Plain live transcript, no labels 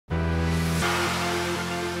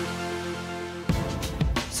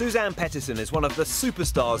Suzann Pettersen is one of the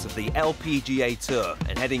superstars of the LPGA Tour,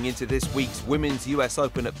 and heading into this week's Women's US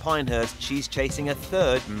Open at Pinehurst, she's chasing a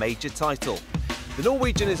third major title. The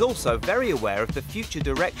Norwegian is also very aware of the future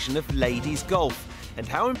direction of ladies golf and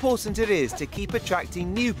how important it is to keep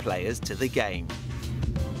attracting new players to the game.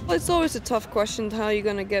 Well, it's always a tough question how you're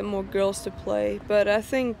going to get more girls to play, but I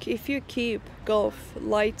think if you keep golf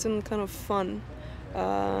light and kind of fun,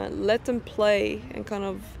 let them play and kind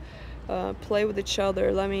of play with each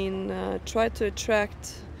other. I mean, try to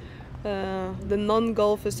attract the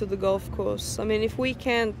non-golfers to the golf course. I mean, if we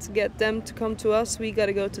can't get them to come to us, we got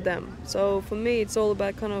to go to them. So for me, it's all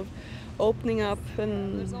about kind of opening up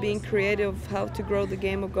and being creative how to grow the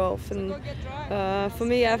game of golf. And for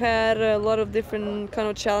me, I've had a lot of different kind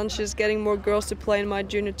of challenges getting more girls to play in my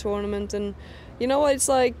junior tournament. And you know what, it's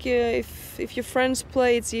like if your friends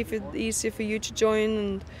play, it's easier for you to join.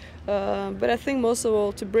 And but I think most of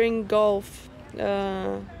all, to bring golf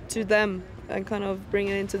to them and kind of bring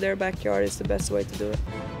it into their backyard is the best way to do it.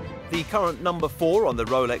 The current number 4 on the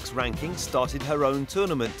Rolex ranking started her own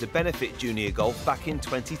tournament to benefit junior golf back in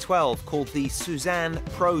 2012 called the Suzann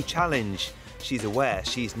Pro Challenge. She's aware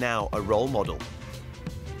she's now a role model.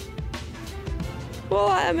 Well,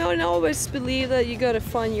 I mean, I always believe that you got to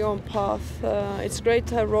find your own path. It's great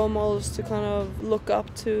to have role models to kind of look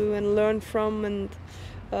up to and learn from and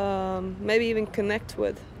maybe even connect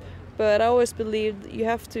with. But I always believe you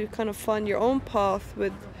have to kind of find your own path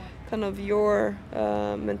with kind of your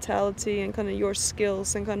mentality and kind of your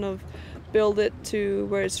skills and kind of build it to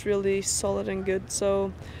where it's really solid and good.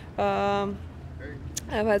 So I've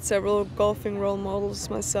had several golfing role models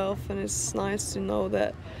myself, and it's nice to know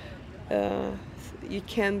that you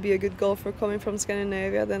can be a good golfer coming from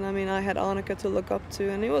Scandinavia. Then I mean, I had Annika to look up to,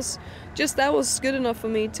 and it was just that was good enough for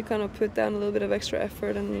me to kind of put down a little bit of extra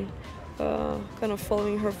effort and kind of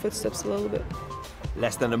following her footsteps a little bit.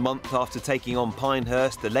 Less than a month after taking on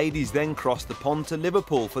Pinehurst, the ladies then crossed the pond to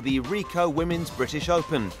Liverpool for the Ricoh Women's British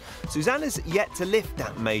Open. Suzann has yet to lift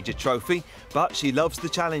that major trophy, but she loves the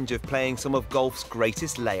challenge of playing some of golf's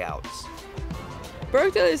greatest layouts.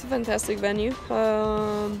 Birkdale is a fantastic venue.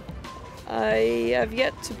 I have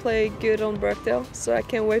yet to play good on Birkdale, so I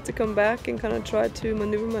can't wait to come back and kind of try to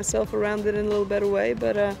maneuver myself around it in a little better way.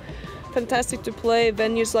 But fantastic to play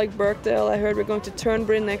venues like Birkdale. I heard we're going to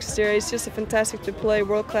Turnberry next year. It's just fantastic to play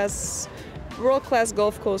world-class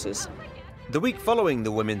golf courses. The week following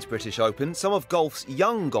the Women's British Open, some of golf's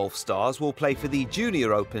young golf stars will play for the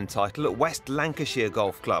Junior Open title at West Lancashire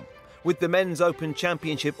Golf Club. With the Men's Open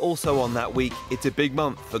Championship also on that week, it's a big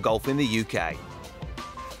month for golf in the UK.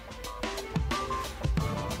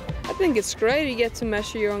 I think it's great. You get to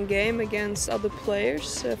measure your own game against other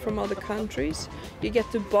players from other countries. You get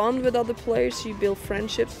to bond with other players. You build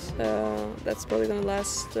friendships. That's probably going to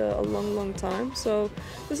last a long, long time. So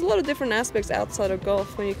there's a lot of different aspects outside of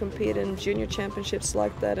golf when you compete in junior championships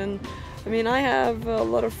like that. And I mean, I have a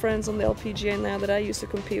lot of friends on the LPGA now that I used to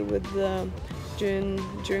compete with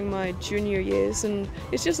during my junior years. And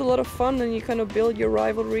it's just a lot of fun, and you kind of build your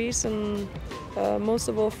rivalries and most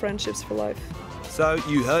of all, friendships for life. So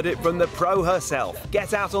you heard it from the pro herself.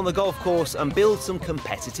 Get out on the golf course and build some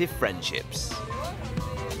competitive friendships.